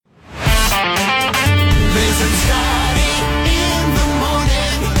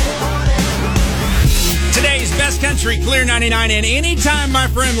Country, Clear 99, and anytime my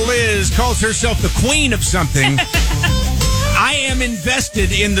friend Liz calls herself the queen of something, I am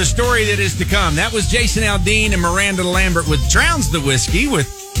invested in the story that is to come. That was Jason Aldean and Miranda Lambert with Drowns the Whiskey with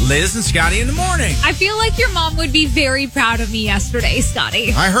Liz and Scotty in the morning. I feel like your mom would be very proud of me yesterday,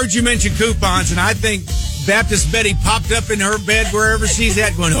 Scotty. I heard you mention coupons, and I think Baptist Betty popped up in her bed wherever she's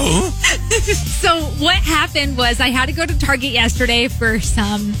at going, oh? So what happened was I had to go to Target yesterday for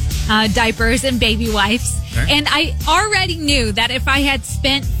some diapers and baby wipes. Okay. And I already knew that if I had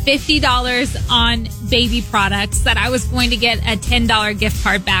spent $50 on baby products, that I was going to get a $10 gift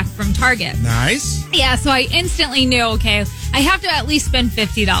card back from Target. Nice. Yeah, so I instantly knew, okay, I have to at least spend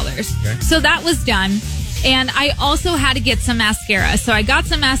 $50. Okay. So that was done. And I also had to get some mascara. So I got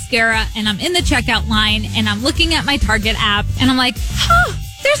some mascara, and I'm in the checkout line, and I'm looking at my Target app, and I'm like,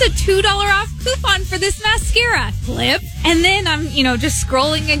 there's a $2 off coupon for this mascara. Clip. And then I'm, just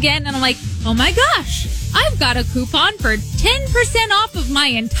scrolling again, and I'm like, oh my gosh, I've got a coupon for 10% off of my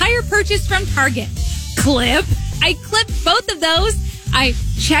entire purchase from Target. Clip. I clipped both of those. I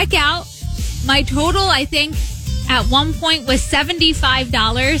check out. My total, I think, at one point was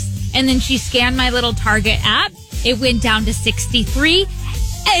 $75. And then she scanned my little Target app. It went down to $63.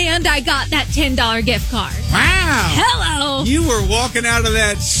 And I got that $10 gift card. Wow. Hello. You were walking out of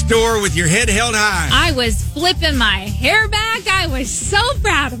that store with your head held high. I was flipping my hair back. I was so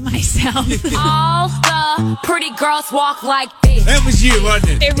proud of myself. All the pretty girls walk like this. That was you,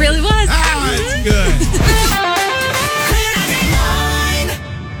 wasn't it? It really was. Ah, that's good.